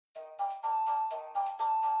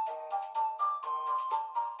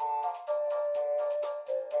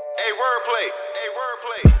Hey, wordplay. Hey,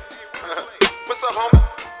 wordplay. What's up, homie?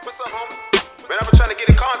 What's up, homie? Man, I've been trying to get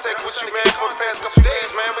in contact with you, man, for the past couple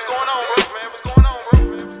days, man. What's going on, bro? Man, what's going on, bro?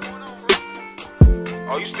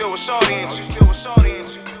 Oh, you still with Shawty, ain't you?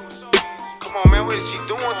 Come on, man, what is she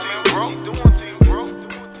doing to you, bro?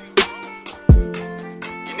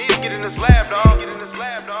 You need to get in this lab, dog.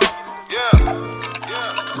 Yeah.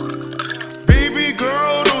 Baby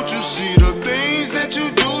girl, don't you see the things that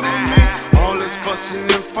you do to me? All this fussing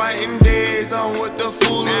and fighting days on with the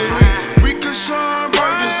foolery. We can shine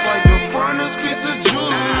bright just like the finest piece of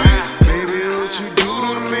jewelry. Baby, what you do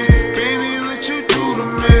to me? Baby, what you do to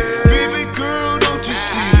me? Baby girl, don't you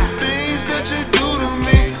see the things that you do to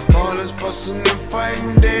me? All this fussing and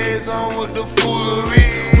fighting days on with the foolery.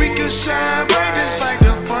 We can shine bright just like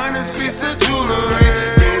the finest piece of jewelry.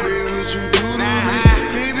 Baby, what you do to me?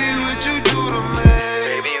 Baby, what you do to me?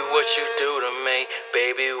 Baby, what you do to me?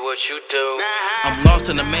 Baby, what you do? I'm lost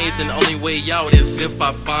and amazed, and the only way out is if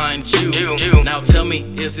I find you. Now tell me,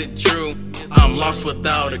 is it true? I'm lost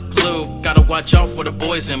without a clue. Gotta watch out for the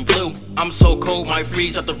boys in blue. I'm so cold, might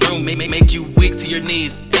freeze out the room. Make you weak to your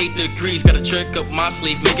knees. 8 degrees, got a trick up my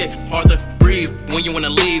sleeve. Make it hard to breathe when you wanna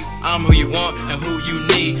leave. I'm who you want and who you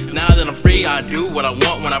need. Now that I'm free, I do what I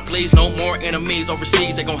want when I please. No more enemies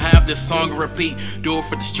overseas. They gon' have this song repeat. Do it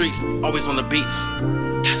for the streets, always on the beats.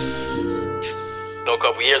 Yes. You know, a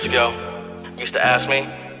couple years ago, you used to ask me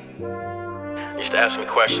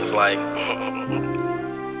questions like,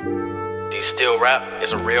 do you still rap?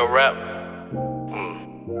 Is it real rap?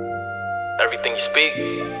 Everything you speak,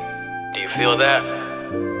 do you feel that?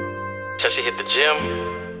 Till she hit the gym,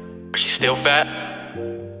 or she still fat?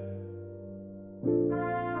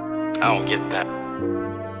 I don't get that.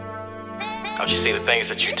 Don't you see the things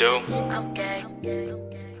that you do?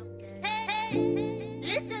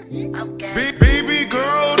 Baby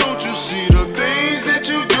girl, don't you see the things that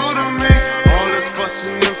you do to me? All this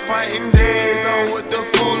fussing and fighting days on with the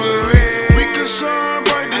foolery. We can shine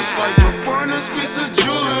bright just like the finest piece of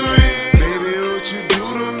jewelry. Baby, what you do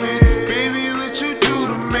to me? Baby, what you do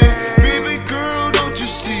to me? Baby girl, don't you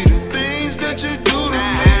see the things that you do to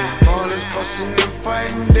me? All this fussing and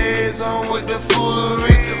fighting days on with the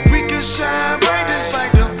foolery. We can shine bright just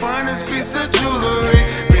like the finest piece of jewelry.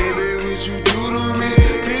 Baby, what you do to me?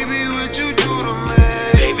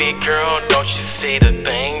 Girl, don't you see the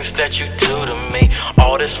things that you do to me?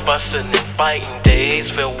 All this fussing and fighting days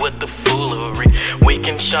filled with the foolery. We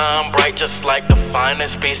can shine bright just like the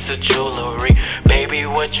finest piece of jewelry. Baby,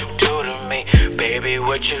 what you do to me? Baby,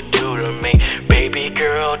 what you do to me? Baby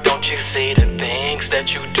girl, don't you see the things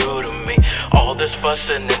that you do to me? All this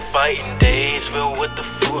fussing and fighting days filled with the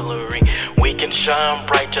foolery. We can shine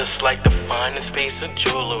bright just like the finest piece of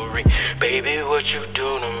jewelry. Baby, what you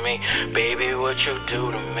do to me? Baby, what you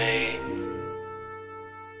do to me?